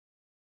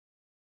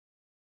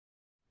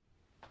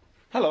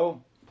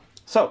Hello.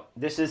 So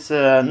this is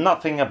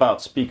nothing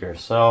about speakers.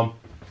 So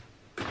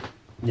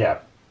yeah,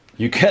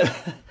 you can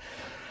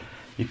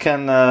you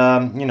can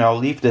you know,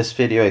 leave this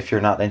video if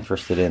you're not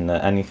interested in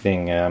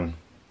anything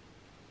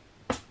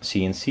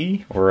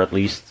CNC, or at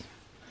least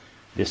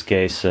in this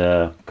case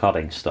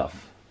cutting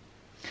stuff.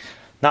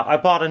 Now I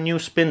bought a new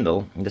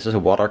spindle. This is a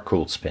water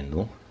cooled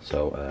spindle.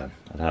 So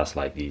it has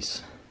like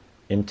these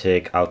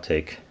intake,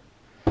 outtake.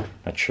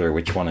 Not sure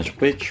which one is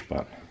which,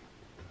 but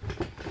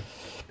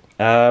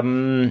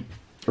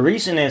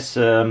reason is,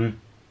 well,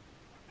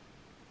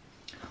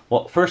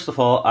 first of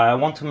all, I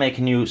want to make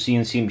a new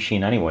CNC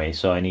machine anyway,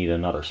 so I need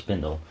another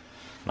spindle.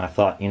 And I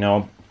thought, you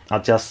know,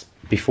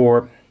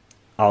 before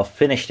I'll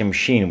finish the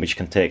machine, which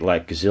can take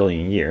like a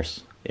gazillion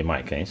years, in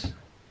my case,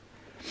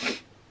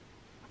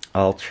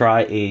 I'll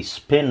try a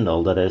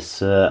spindle that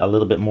is a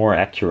little bit more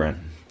accurate.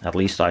 At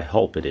least I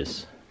hope it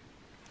is.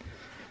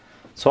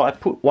 So I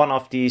put one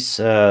of these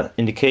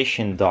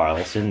indication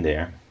dials in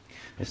there.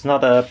 It's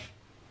not a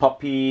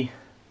puppy,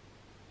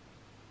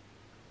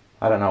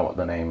 I don't know what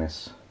the name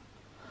is.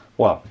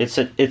 Well,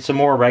 it's a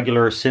more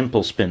regular,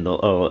 simple spindle.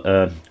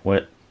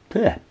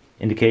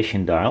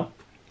 Indication dial.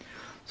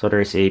 So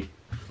there's a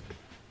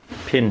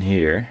pin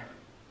here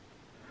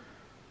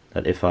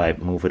that if I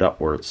move it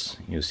upwards,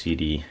 you see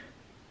the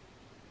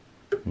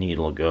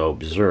needle go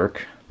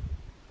berserk.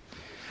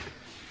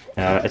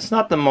 It's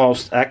not the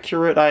most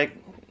accurate.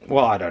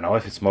 Well, I don't know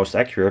if it's most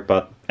accurate,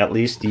 but at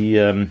least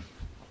the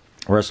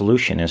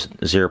resolution is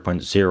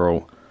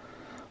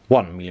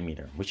 0.01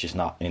 millimeter, which is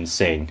not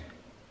insane,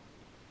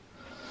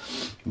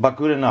 but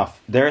good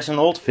enough. There's an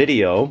old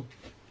video,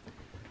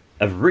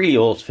 a really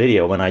old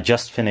video, when I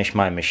just finished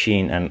my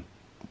machine, and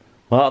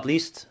well, at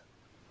least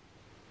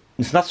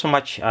it's not so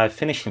much I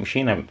finished the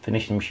machine. I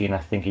finished the machine I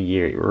think a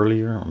year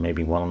earlier, or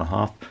maybe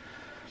 1.5.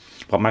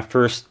 But my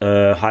first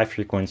high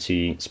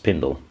frequency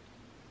spindle,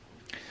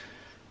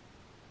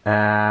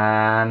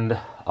 and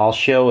I'll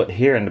show it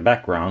here in the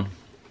background.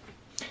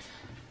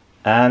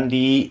 And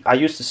I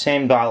used the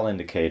same dial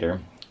indicator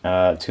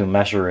to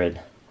measure it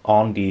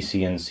on the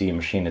CNC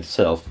machine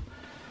itself.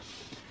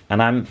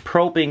 And I'm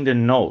probing the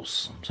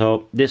nose.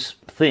 So this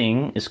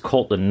thing is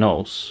called the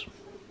nose.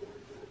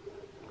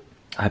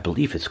 I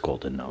believe it's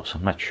called the nose.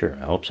 I'm not sure.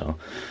 I hope so.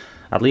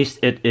 At least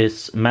it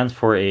is meant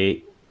for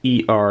a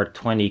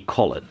ER20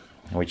 collet,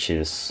 which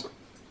is,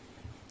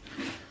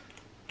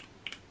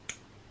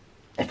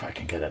 if I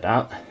can get it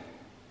out.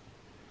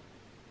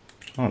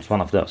 Oh, it's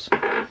one of those.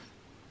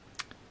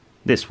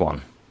 This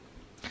one.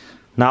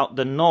 Now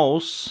the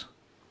nose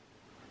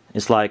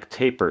is like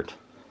tapered,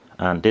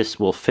 and this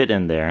will fit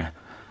in there,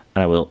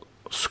 and I will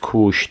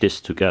squish this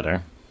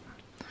together,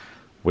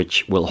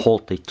 which will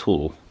hold the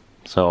tool.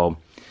 So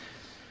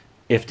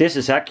if this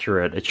is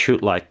accurate, it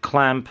should like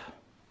clamp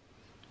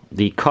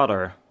the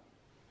cutter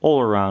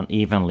all around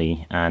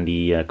evenly, and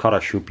the cutter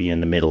should be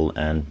in the middle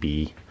and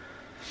be,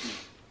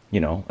 you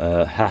know,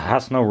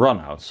 has no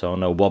run out, so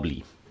no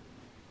wobbly.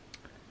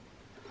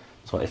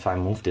 So if I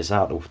move this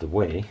out of the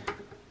way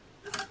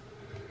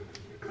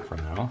for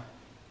now.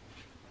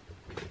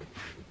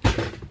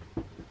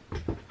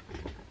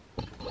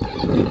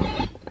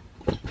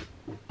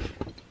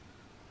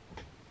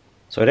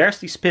 So there's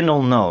the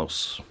spindle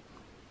nose,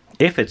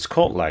 if it's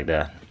called like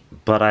that,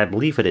 but I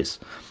believe it is.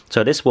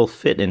 So this will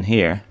fit in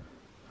here,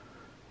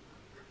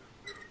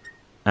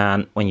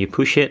 and when you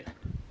push it,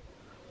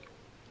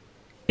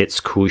 it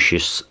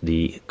squishes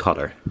the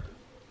cutter.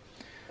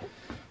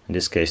 In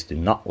this case, the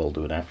nut will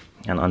do that.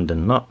 And on the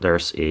nut,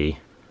 there's a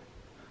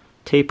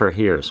taper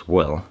here as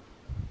well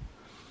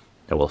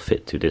that will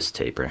fit to this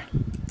taper.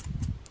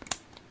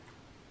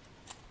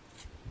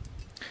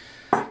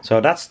 So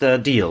that's the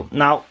deal.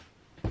 Now,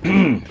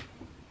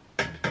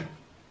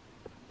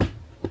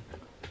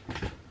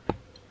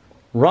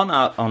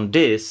 runout on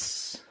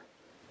this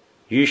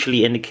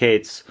usually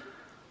indicates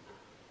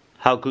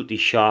how good the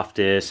shaft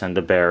is and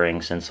the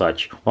bearings and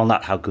such. Well,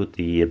 not how good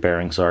the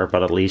bearings are,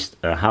 but at least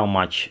how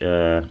much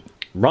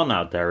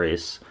runout there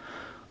is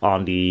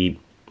on the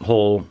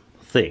whole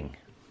thing.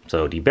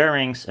 So the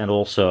bearings and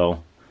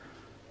also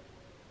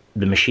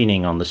the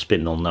machining on the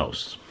spindle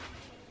nose.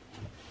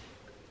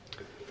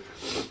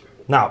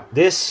 Now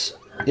this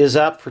is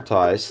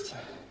advertised,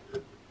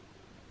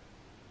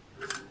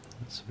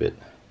 it's a bit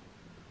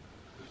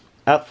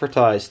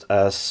advertised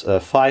as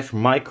 5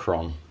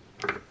 micron,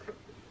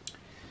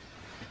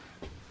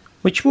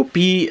 which would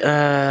be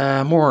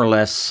more or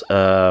less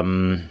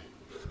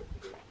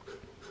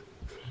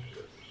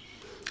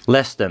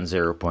less than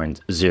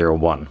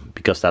 0.01,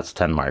 because that's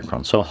 10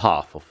 microns, so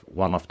half of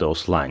one of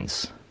those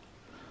lines.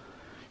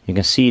 You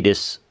can see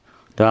this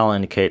dial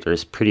indicator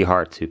is pretty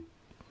hard to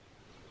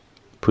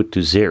put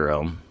to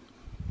 0,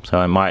 so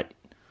I might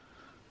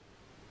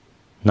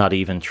not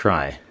even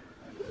try.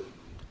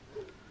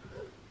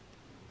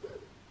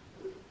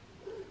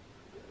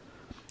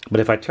 But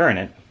if I turn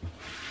it,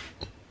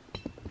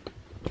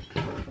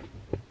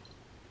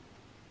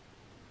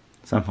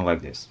 something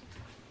like this.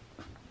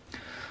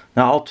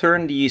 Now I'll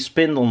turn the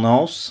spindle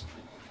nose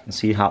and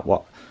see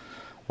what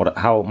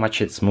how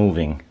much it's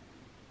moving.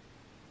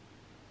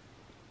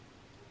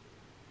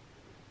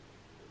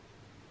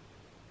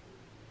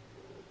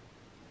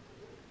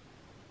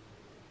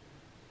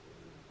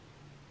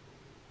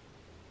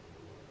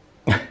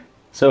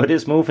 So it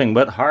is moving,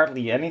 but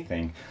hardly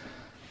anything.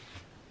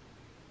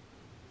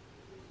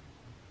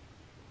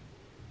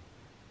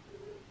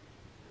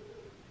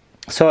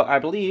 So I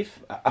believe,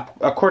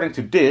 according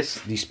to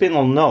this, the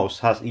spindle nose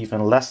has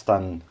even less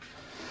than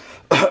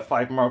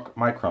 5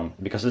 micron,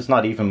 because it's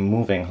not even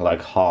moving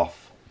like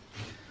half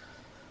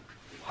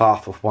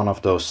of one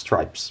of those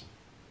stripes.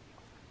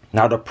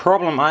 Now the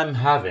problem I'm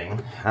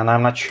having, and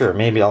I'm not sure,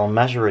 maybe I'm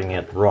measuring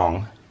it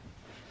wrong,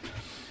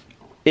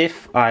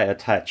 if I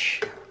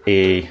attach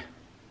a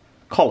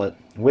collet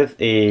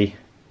with a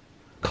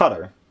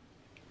cutter,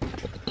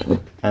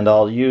 and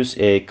I'll use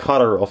a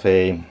cutter of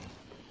a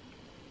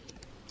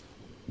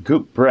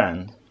good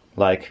brand,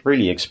 like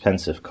really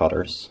expensive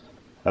cutters,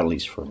 at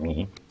least for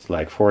me, it's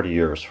like 40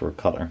 euros for a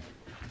cutter,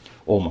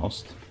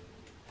 almost.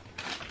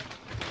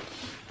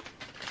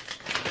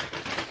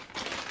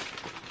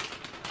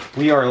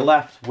 We are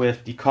left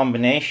with the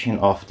combination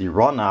of the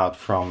runout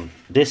from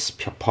this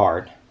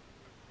part,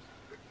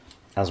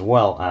 as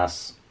well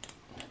as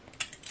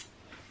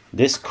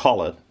this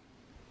collet,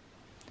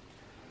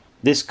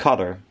 this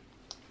cutter,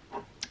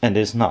 and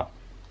this nut.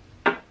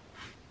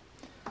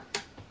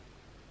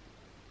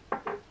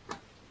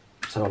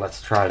 So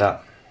let's try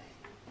that.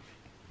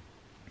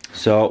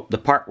 So the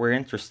part we're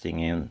interested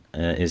in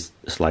is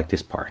like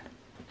this part.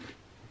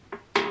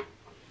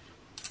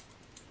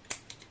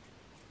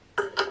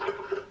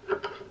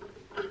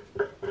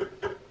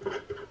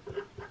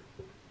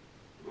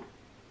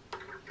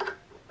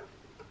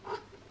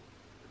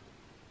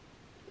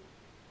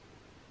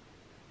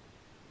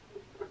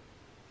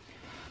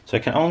 So I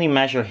can only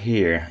measure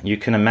here. You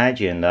can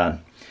imagine that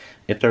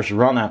if there's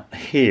runout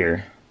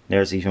here,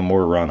 there's even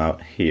more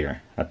runout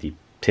here at the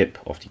tip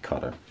of the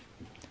cutter.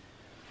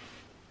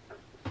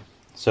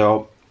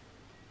 So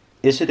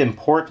is it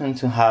important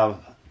to have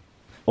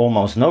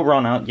almost no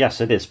runout?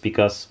 Yes, it is,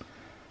 because,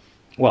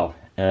 well,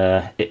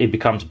 it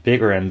becomes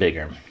bigger and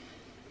bigger.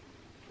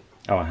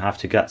 Oh, I have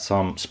to get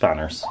some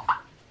spanners.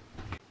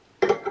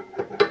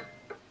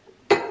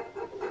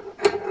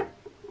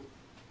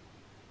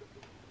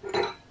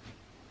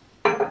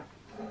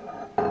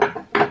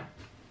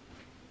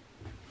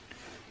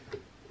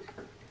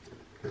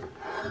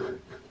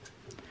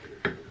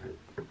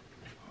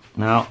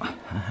 Now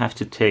I have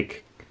to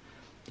take,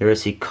 there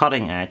is a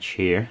cutting edge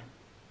here,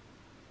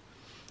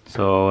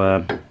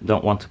 so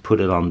don't want to put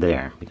it on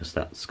there, because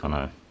that's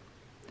gonna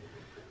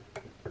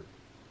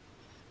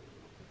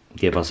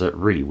give us a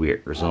really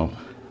weird result.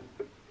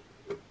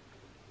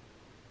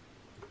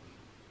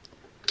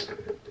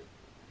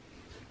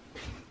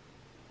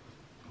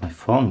 My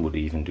phone would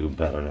even do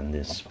better than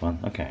this, but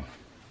okay.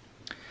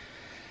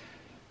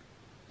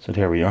 So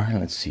there we are,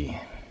 let's see.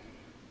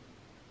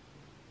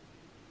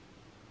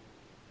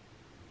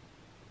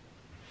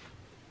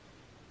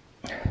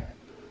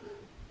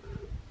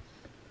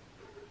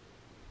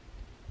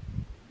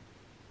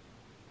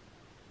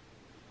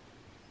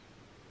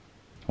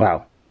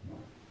 Wow.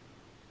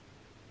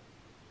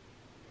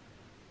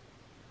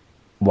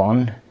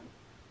 1,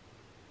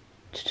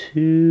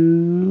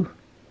 2,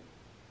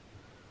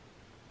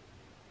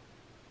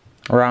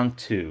 around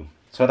 2.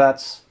 So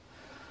that's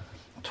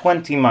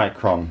 20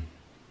 micron.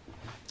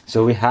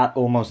 So we had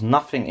almost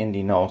nothing in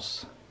the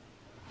nose,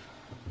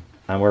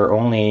 and we're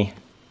only,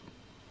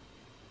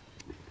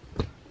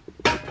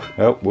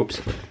 oh,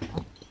 whoops,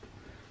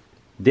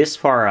 this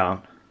far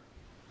out,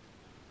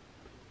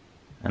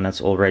 and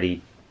that's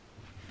already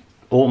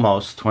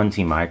almost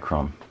 20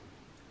 micron.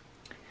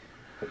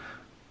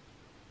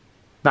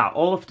 Now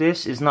all of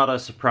this is not a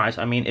surprise.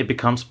 I mean, it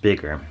becomes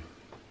bigger.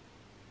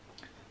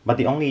 But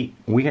the only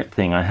weird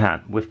thing I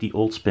had with the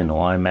old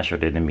spindle, I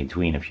measured it in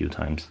between a few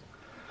times.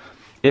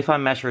 If I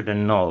measure the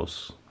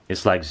nose,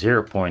 it's like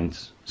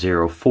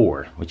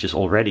 0.04, which is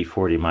already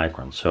 40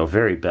 microns, so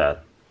very bad.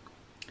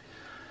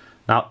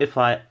 Now if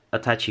I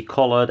attach a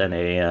collet and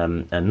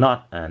a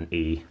nut and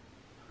a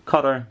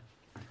cutter,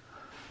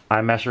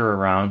 I measure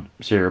around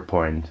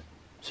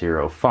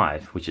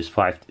 0.05, which is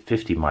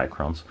 50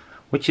 microns,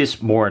 which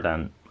is more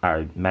than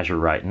I measure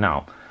right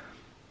now.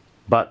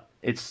 But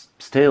it's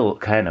still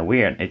kind of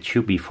weird. It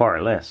should be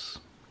far less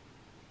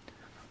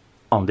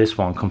on this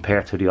one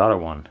compared to the other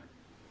one.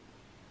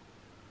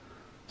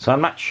 So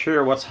I'm not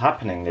sure what's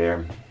happening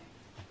there.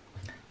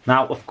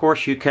 Now, of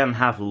course, you can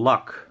have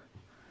luck.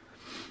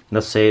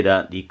 Let's say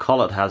that the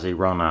collet has a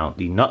runout,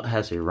 the nut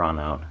has a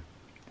runout,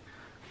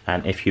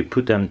 and if you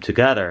put them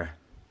together,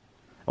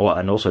 well,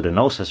 and also the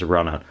nose has a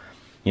runout,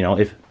 you know,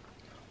 if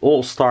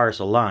all stars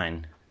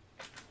align,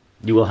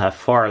 you will have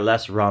far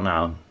less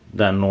runout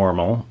than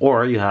normal,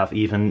 or you have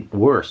even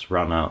worse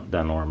runout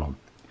than normal.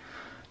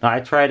 Now, I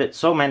tried it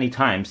so many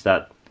times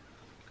that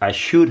I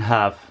should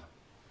have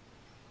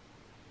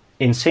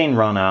insane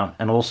runout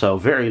and also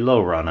very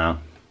low runout,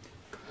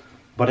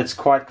 but it's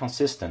quite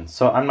consistent,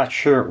 so I'm not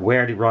sure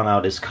where the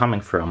runout is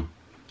coming from.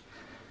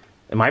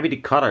 It might be the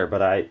cutter,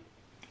 but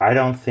I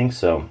don't think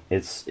so.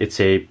 It's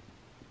a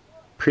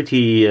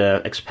pretty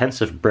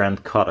expensive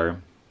brand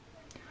cutter,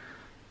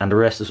 and the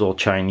rest is all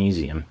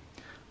Chinesium.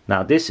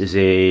 Now this is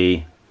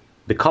the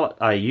collet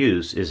I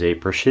use is a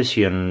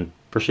precision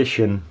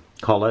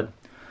collet,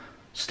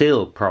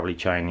 still probably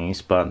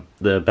Chinese, but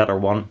the better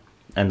one,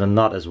 and the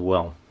nut as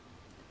well.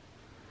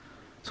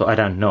 So I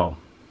don't know.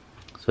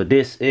 So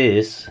this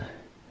is,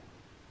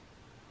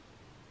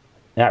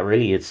 yeah,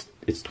 really it's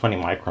 20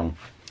 micron.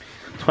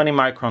 20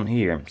 micron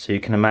here, so you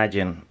can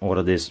imagine what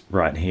it is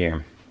right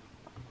here.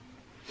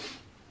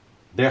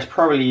 There's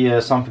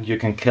probably something you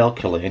can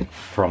calculate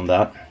from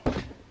that,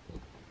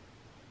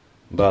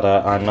 but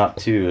I'm not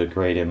too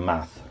great in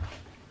math.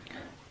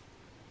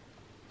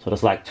 So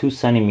that's like 2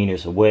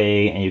 centimeters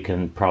away, and you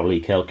can probably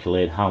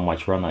calculate how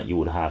much runout you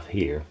would have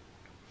here,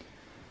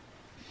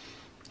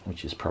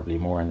 which is probably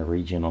more in the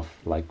region of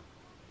like,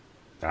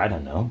 I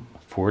don't know,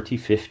 40,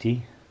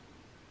 50,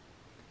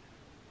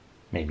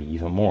 maybe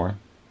even more.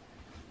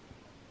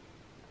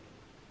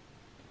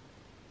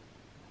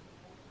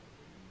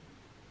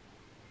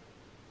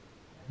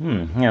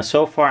 Yeah,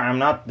 so far I'm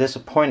not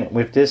disappointed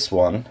with this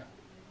one,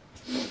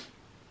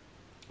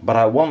 but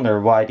I wonder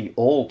why the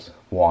old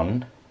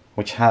one,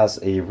 which has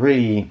a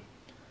really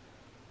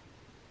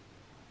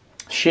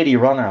shitty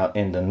runout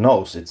in the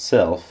nose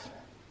itself,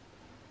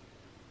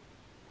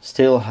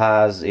 still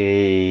has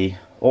a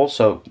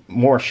also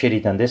more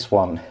shitty than this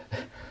one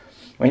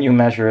when you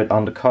measure it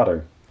on the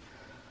cutter.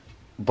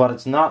 But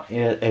it's not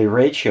a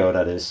ratio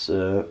that is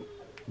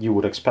you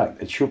would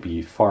expect. It should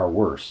be far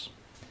worse.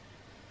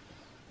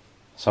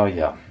 So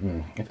yeah,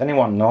 if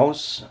anyone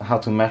knows how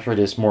to measure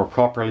this more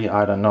properly,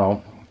 I don't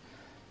know.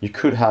 You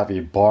could have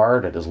a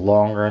bar that is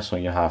longer, so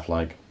you have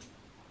like,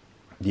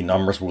 the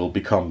numbers will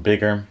become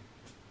bigger.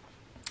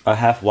 I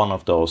have one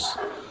of those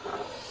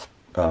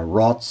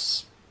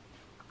rods,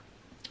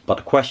 but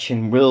the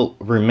question will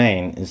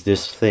remain, is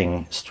this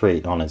thing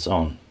straight on its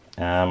own?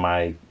 And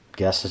my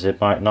guess is it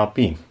might not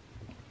be.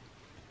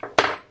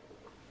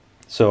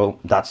 So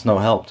that's no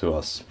help to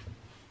us.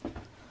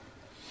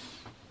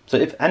 So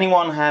if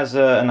anyone has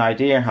an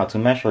idea how to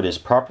measure this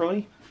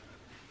properly,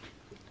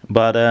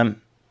 but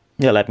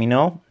yeah, let me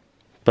know.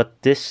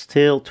 But this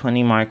still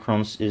 20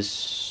 microns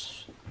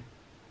is,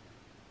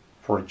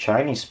 for a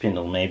Chinese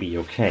spindle, maybe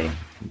okay.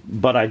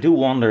 But I do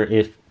wonder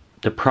if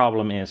the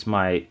problem is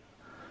my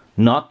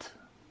nut,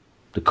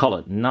 the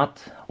collet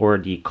nut, or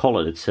the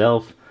collet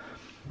itself,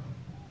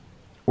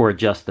 or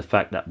just the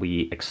fact that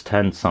we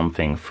extend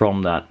something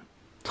from that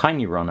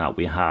tiny runout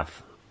we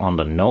have on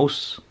the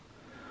nose,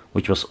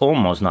 which was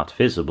almost not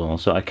visible.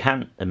 So I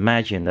can't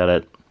imagine that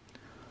it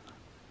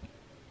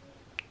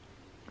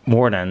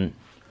more than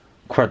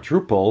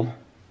quadruple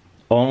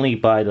only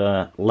by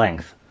the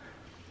length.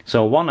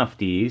 So one of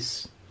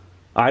these,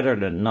 either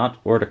the nut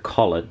or the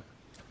collet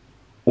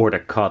or the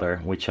cutter,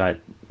 which I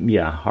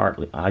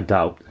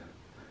doubt,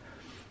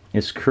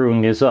 is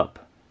screwing this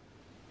up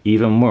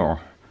even more.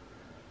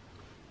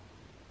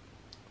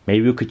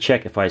 Maybe we could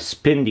check if I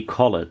spin the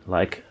collet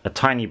like a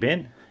tiny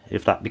bit.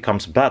 If that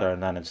becomes better,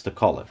 then it's the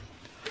collet.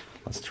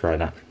 Let's try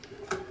that.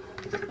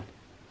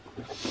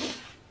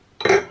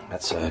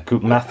 That's a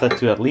good method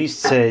to at least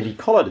say the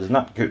collet is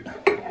not good.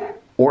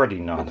 Or the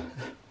nut.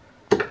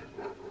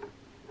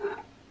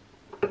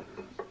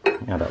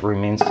 Yeah, that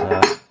remains...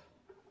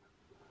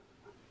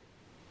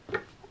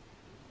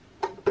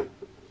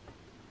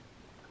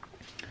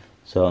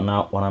 So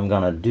now what I'm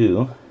gonna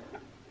do...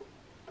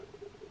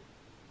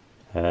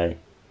 I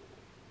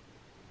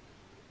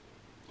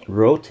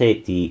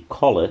rotate the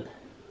collet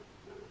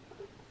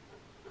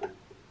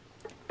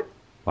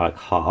like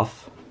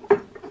half,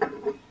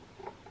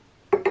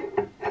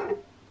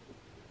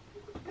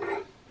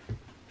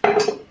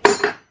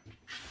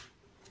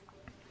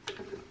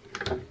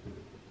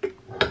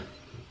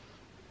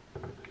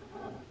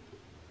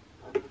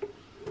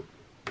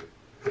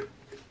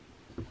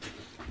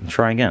 and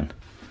try again.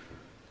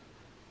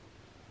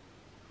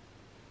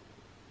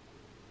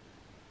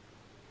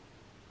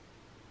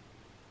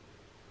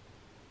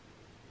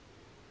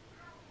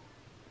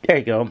 There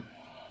you go.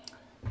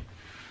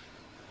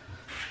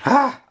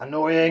 Ah,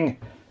 annoying.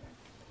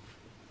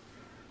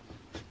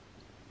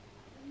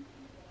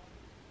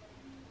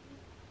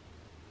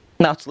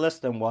 Now it's less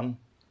than 1.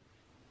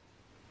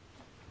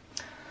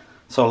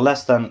 So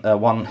less than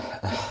 1,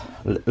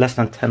 less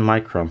than 10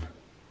 micron.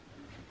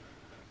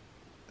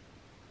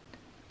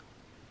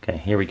 Okay,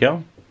 here we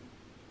go.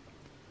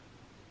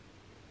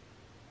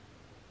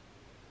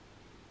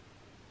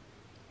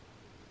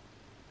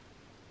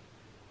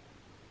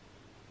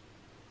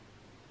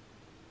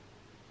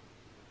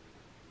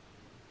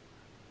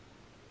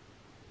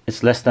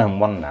 It's less than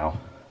 1 now,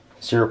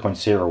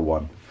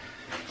 0.01.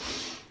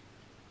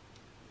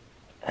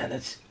 And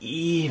it's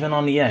even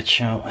on the edge,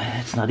 so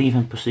it's not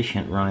even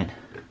positioned right.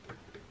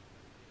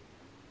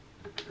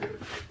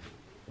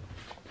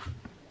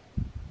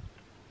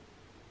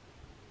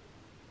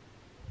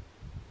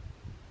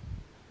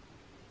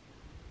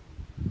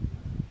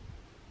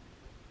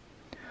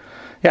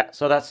 Yeah,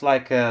 so that's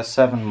like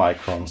 7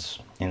 microns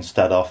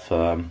instead of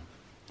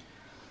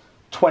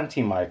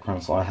 20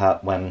 microns I had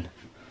when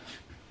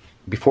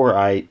before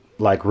I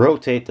like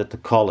rotated the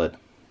collet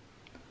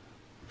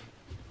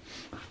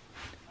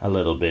a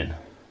little bit,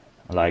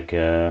 like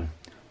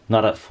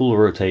not at full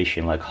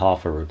rotation, like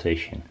half a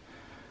rotation.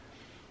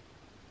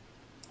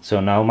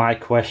 So now my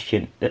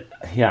question,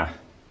 yeah,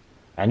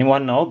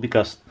 anyone know?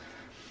 Because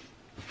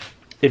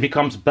it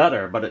becomes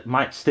better, but it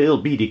might still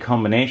be the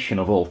combination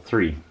of all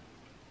 3.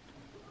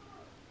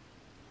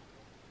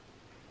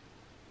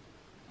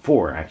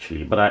 4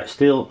 actually, but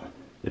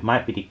it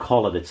might be the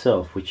collet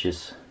itself which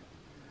is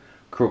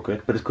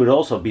crooked, but it could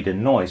also be the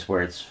nose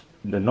where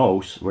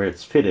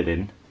it's fitted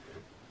in,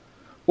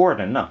 or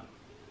the nut.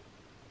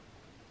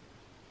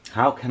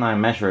 How can I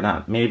measure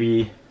that?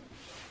 Maybe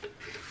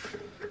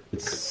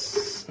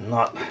it's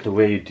not the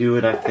way you do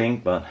it, I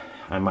think, but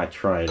I might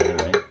try it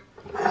anyway.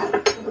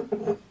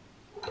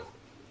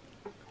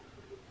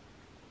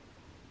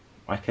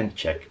 I can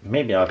check.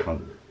 Maybe I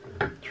can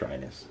try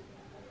this.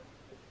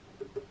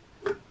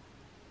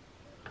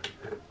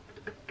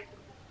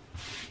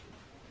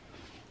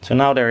 So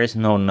now there is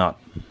no nut.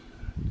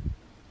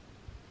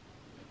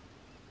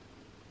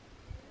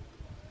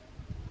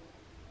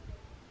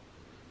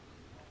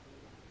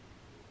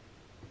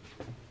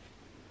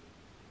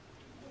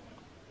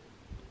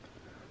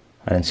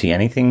 I didn't see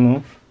anything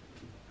move.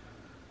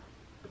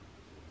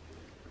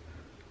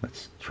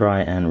 Let's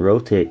try and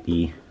rotate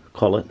the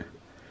collet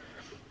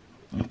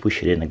and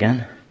push it in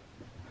again.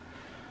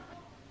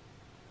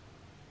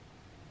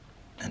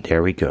 And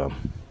there we go.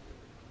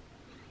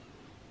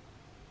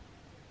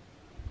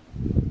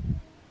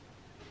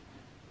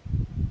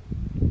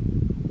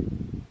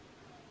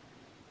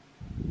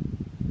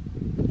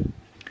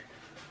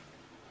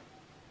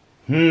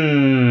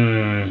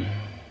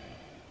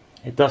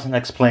 It doesn't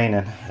explain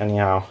it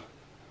anyhow.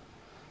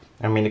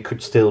 I mean, it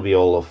could still be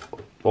all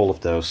of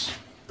those.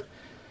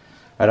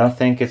 I don't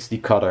think it's the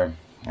cutter,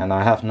 and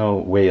I have no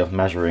way of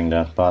measuring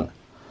that, but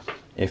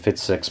if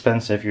it's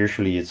expensive,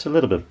 usually it's a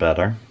little bit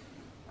better.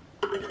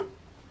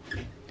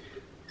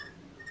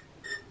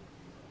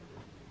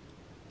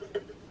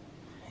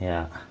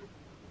 Yeah.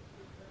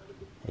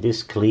 It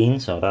is clean,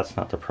 so that's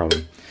not the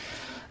problem.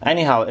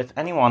 Anyhow, if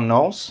anyone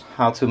knows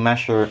how to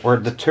measure or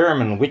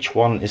determine which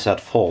one is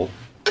at fault,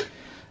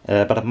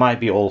 but it might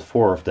be all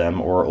 4 of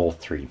them or all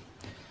 3.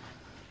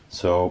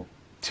 So,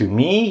 to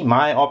me,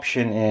 my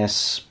option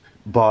is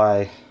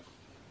buy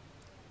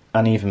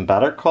an even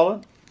better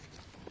collet,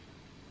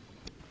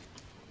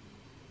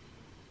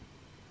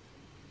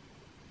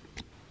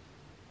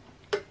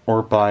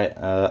 or buy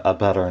a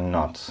better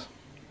nut.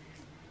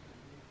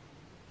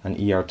 An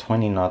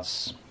ER20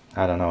 nuts,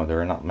 I don't know, there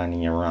are not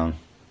many around.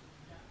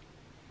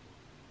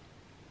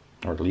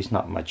 Or at least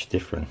not much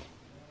different.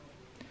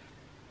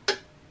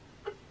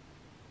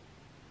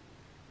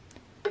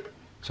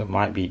 So it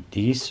might be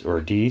these or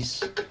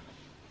these.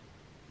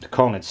 The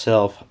cone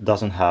itself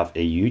doesn't have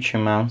a huge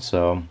amount,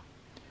 so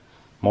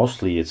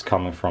mostly it's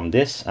coming from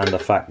this and the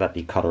fact that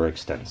the cutter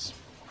extends.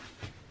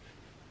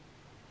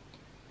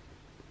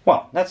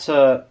 Well, that's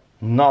a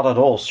not at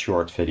all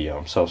short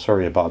video, so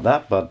sorry about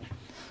that, but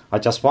I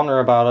just wonder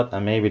about it,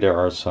 and maybe there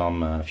are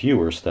some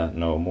viewers that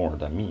know more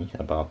than me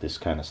about this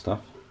kind of stuff.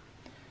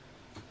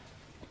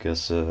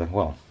 Because,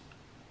 well,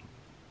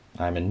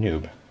 I'm a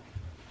noob.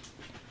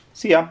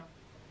 See ya!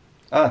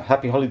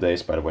 Happy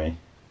holidays, by the way.